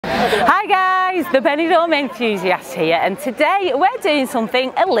Hi guys, the Benidorm enthusiasts here, and today we're doing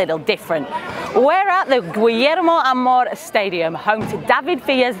something a little different. We're at the Guillermo Amor Stadium, home to David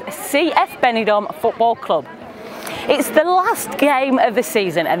Villa's CF Benidorm Football Club. It's the last game of the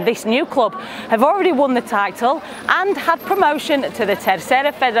season and this new club have already won the title and had promotion to the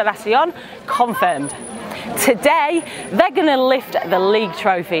Tercera Federación confirmed. Today they're going to lift the league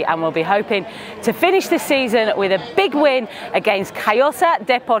trophy and we'll be hoping to finish the season with a big win against Callosa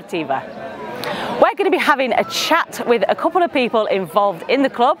Deportiva. We're going to be having a chat with a couple of people involved in the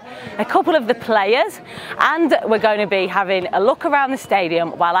club, a couple of the players, and we're going to be having a look around the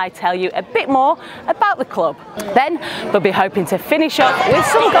stadium while I tell you a bit more about the club. Then we'll be hoping to finish off with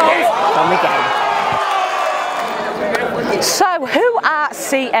some goals from the game. So who are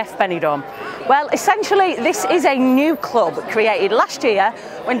CF Benidorm? Well, essentially this is a new club created last year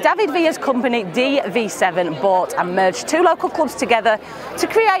when David Villa's company DV7 bought and merged two local clubs together to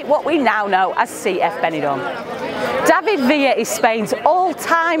create what we now know as CF Benidorm. David Villa is Spain's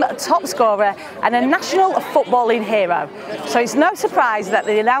all-time top scorer and a national footballing hero, so it's no surprise that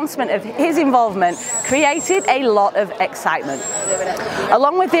the announcement of his involvement created a lot of excitement.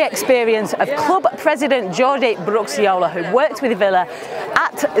 Along with the experience of club president Jordi Bruxiola, who worked with Villa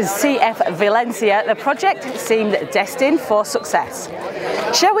at CF Valencia, the project seemed destined for success.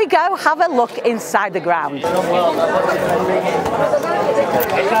 Shall we go have a look inside the ground?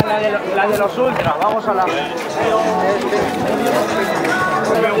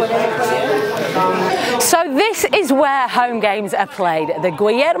 So this is where home games are played, the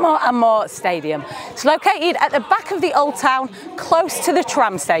Guillermo Amor Stadium. It's located at the back of the old town, close to the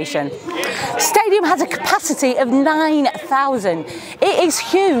tram station. The stadium has a capacity of 9,000. It is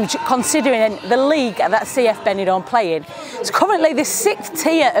huge considering the league that CF Benidorm play in. It's currently the 6th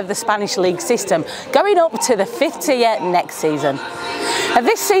tier of the Spanish league system, going up to the 5th tier next season. And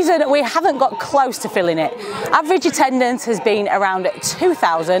this season we haven't got close to filling it. Average attendance has been around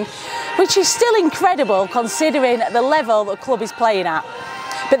 2,000, which is still incredible considering the level the club is playing at.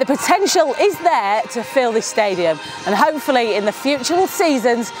 But the potential is there to fill this stadium, and hopefully in the future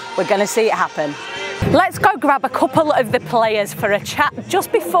seasons we're going to see it happen. Let's go grab a couple of the players for a chat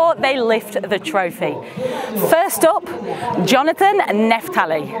just before they lift the trophy. First up, Jonathan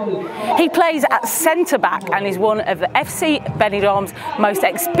Neftali. He plays at centre-back and is one of the FC Benidorm's most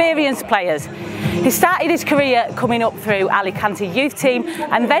experienced players. He started his career coming up through Alicante youth team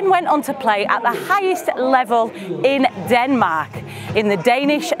and then went on to play at the highest level in Denmark, in the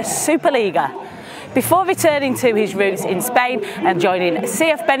Danish Superliga, before returning to his roots in Spain and joining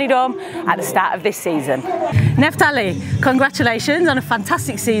CF Benidorm at the start of this season. Neftali, congratulations on a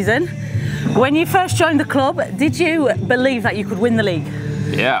fantastic season. When you first joined the club, did you believe that you could win the league?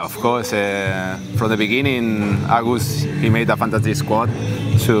 Yeah, of course. From the beginning, Agus, he made a fantastic squad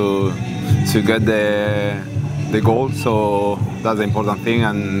to get the goal, so that's the important thing,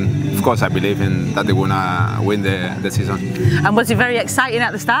 and of course I believe in that they're gonna win the season. And was it very exciting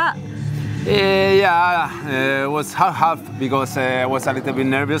at the start? Yeah, it was half because I was a little bit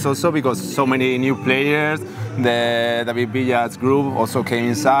nervous also because so many new players. The David Villa's group also came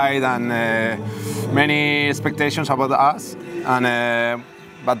inside and many expectations about us. And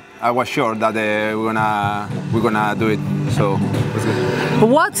but I was sure that we're gonna do it. So it was good.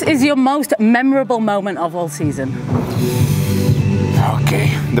 What is your most memorable moment of all season?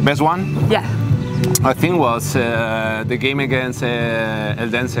 Okay, the best one? Yeah. I think was the game against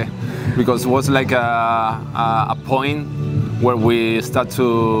Eldense, because it was like a point where we start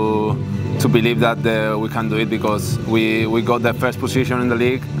to believe that we can do it, because we got the first position in the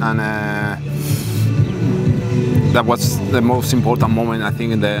league, and that was the most important moment I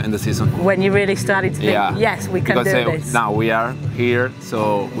think in the season. When you really started to think, yes, we can do this. Now we are here,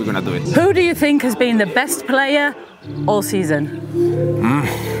 so we're gonna do it. Who do you think has been the best player all season?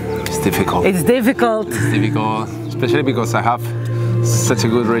 It's difficult. It's difficult. It's difficult, especially because I have such a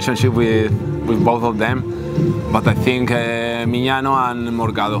good relationship with both of them. But I think Miñano and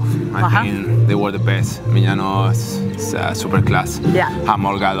Morgado, I think they were the best. Miñano is super class. Yeah. And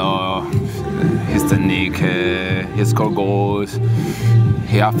Morgado, his technique, he scored goals.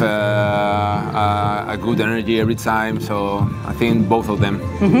 He have a good energy every time. So I think both of them,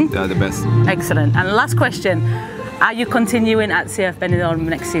 they are the best. Excellent. And last question. Are you continuing at CF Benidorm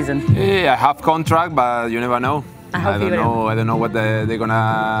next season? Yeah, I have contract, but you never know. I don't know what they're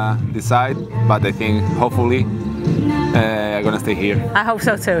gonna decide, but I think hopefully I'm gonna stay here. I hope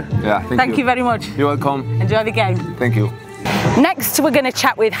so too. Yeah, thank you very much. You're welcome. Enjoy the game. Thank you. Next, we're going to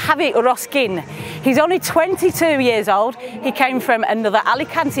chat with Javi Roskin. He's only 22 years old. He came from another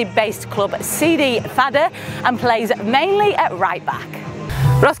Alicante-based club, CD Fada, and plays mainly at right back.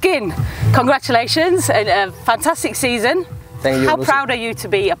 Roskin, congratulations, a fantastic season. Thank you. How Lucy. proud are you to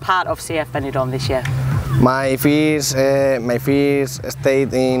be a part of CF Benidorm this year? My first stay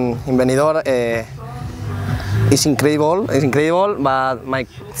in Benidorm is incredible. It's incredible, but my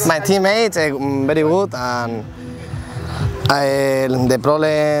teammates are very good, and I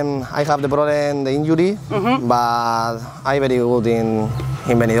have the problem, the injury, but I'm very good in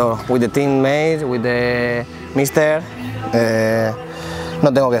Benidorm with the teammates, with the mister. No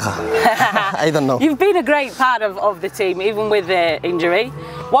tengo queja. I don't know. You've been a great part of the team, even with the injury.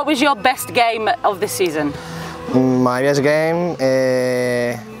 What was your best game of the season? My best game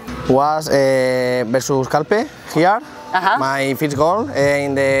was versus Calpe here. My first goal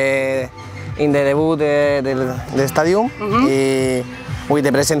in the debut the stadium with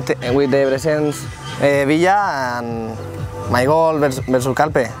the presence Villa, and my goal versus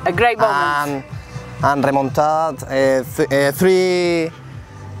Calpe. A great moment. And remontad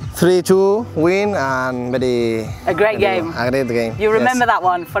 3-2 win, and a great game. A great game. You remember that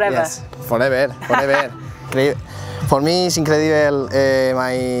one forever? Yes, forever. For me, it's incredible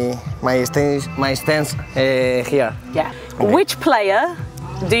my stance here. Yeah. Okay. Which player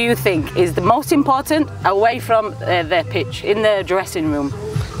do you think is the most important away from the pitch, in the dressing room?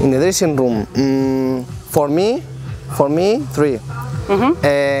 In the dressing room, for me, three.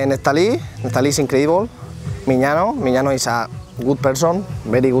 Nestalí is incredible. Miñano is a good person,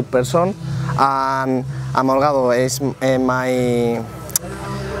 very good person, and Morgado is my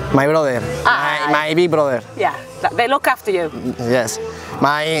brother, my big brother. Yeah, they look after you. Yes,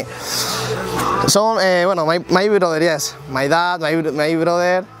 my brother, yes, my dad, my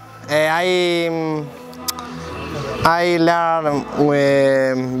brother. I learn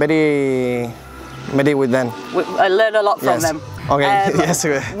very with them. I learned a lot from them. Okay, yes.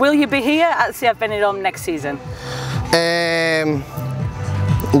 Will you be here at CF Benidorm next season?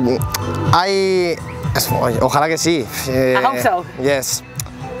 Ojalá que sí. I hope so. Yes.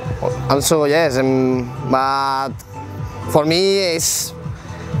 Also, yes. But for me, it's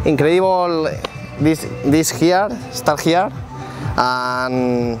incredible. This here, start here,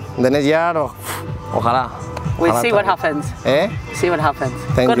 and the next year, ojalá. We'll see what happens. See what happens.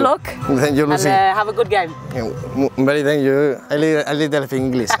 Good luck. Thank you, Lucy. And have a good game. Very thank you. I little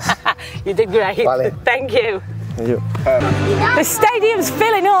English. You did great. Vale. Thank you. Thank you. The stadium's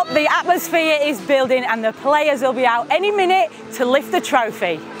filling up, the atmosphere is building, and the players will be out any minute to lift the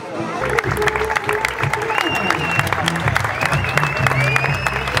trophy.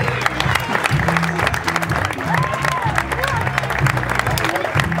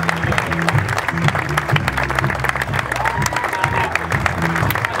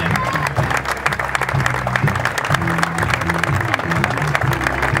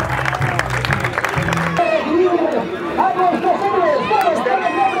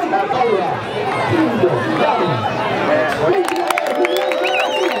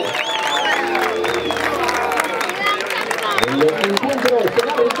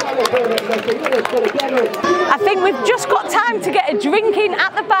 I think we've just got time to get a drink in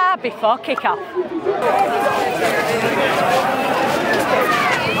at the bar before kick-off.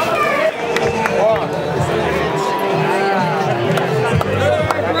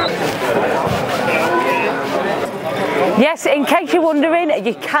 Yes, in case you're wondering,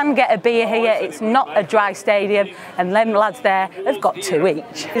 you can get a beer here. It's not a dry stadium, and them lads there have got 2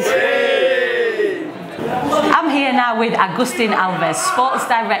 each. I'm here now with Agustin Alves, Sports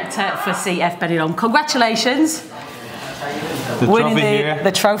Director for CF Benidorm. Congratulations.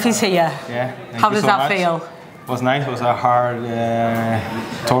 The trophy's here. Yeah. How does that feel? It was nice. It was a hard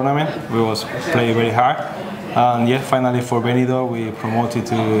tournament. We was playing very hard. And yeah, finally for Benidorm we promoted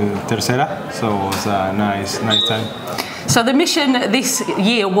to Tercera, so it was a nice time. So the mission this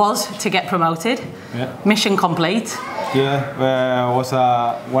year was to get promoted. Yeah. Mission complete. Yeah,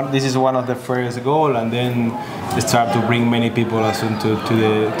 this is one of the first goals, and then start to bring many people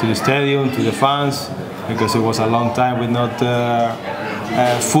to the stadium, to the fans, because it was a long time with not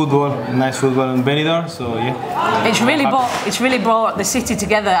nice football in Benidorm. So yeah, it's really brought the city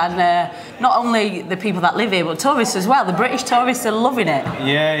together, and not only the people that live here, but tourists as well. The British tourists are loving it.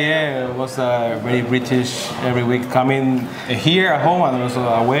 Yeah, it was very British every week coming here at home and also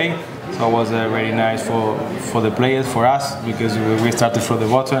away. So it was very nice for the players, for us, because we started from the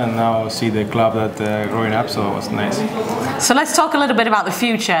bottom and now see the club that growing up, so it was nice. So let's talk a little bit about the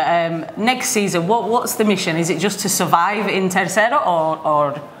future. Next season, what's the mission? Is it just to survive in Tercera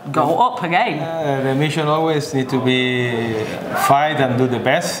or go up again? The mission always need to be fight and do the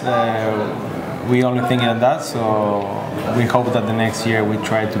best. We only think on that, so we hope that the next year we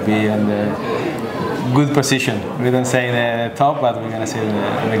try to be on good position. We don't say the top, but we're going to say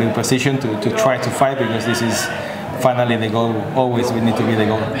in a good position to try to fight, because this is finally the goal. Always we need to be the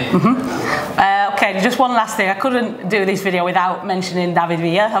goal. Okay, just one last thing. I couldn't do this video without mentioning David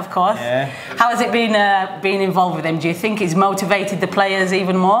Villa, of course. Yeah. How has it been being involved with him? Do you think it's motivated the players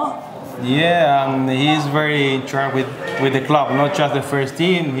even more? Yeah, and he's very in charge with the club, not just the first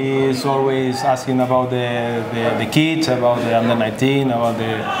team. He is always asking about the kids, about the under 19, about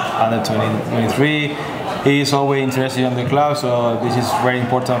the under 23. He is always interested in the club, so this is very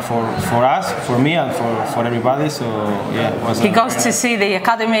important for us, for me, and for everybody. So yeah, he goes to see the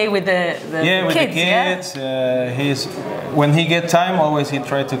academy with the with kids. The kids. Yeah? When he gets time, always he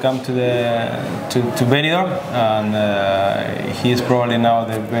tries to come to Benidorm, and he is probably now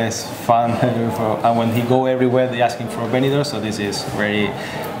the best fan. And when he go everywhere, they asking for Benidorm. So this is very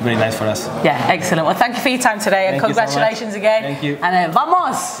nice for us. Yeah, excellent. Well, thank you for your time today, and congratulations again. Thank you. And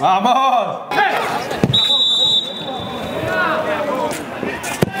vamos! Vamos! Hey!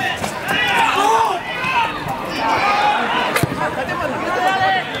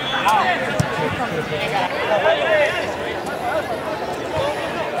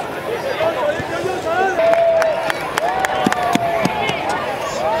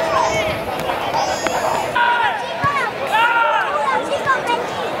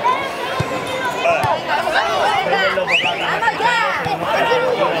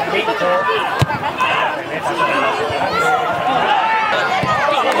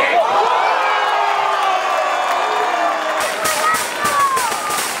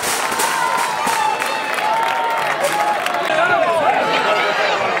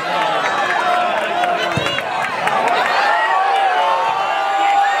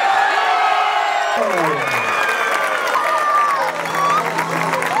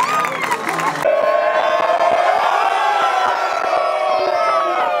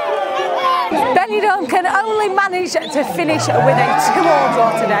 Benidorm can only manage to finish with a 2-2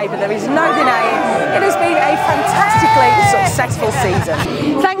 draw today, but there is no denying it has been a fantastically successful season.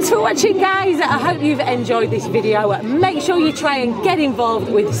 Thanks for watching, guys. I hope you've enjoyed this video. Make sure you try and get involved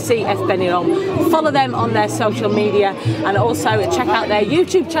with CF Benidorm. Follow them on their social media, and also check out their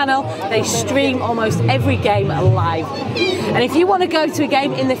YouTube channel. They stream almost every game live. And if you want to go to a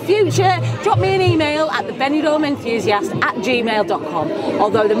game in the future, drop me an email at thebenidormenthusiast@gmail.com.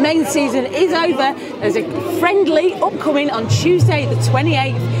 Although the main season is over, there's a friendly upcoming on Tuesday the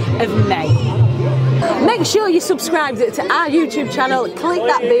 28th of May. Make sure you subscribe to our YouTube channel, click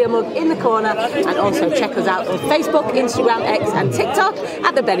that beer mug in the corner, and also check us out on Facebook, Instagram, X and TikTok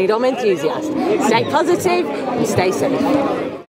at The Benidorm Enthusiast. Stay positive and stay safe.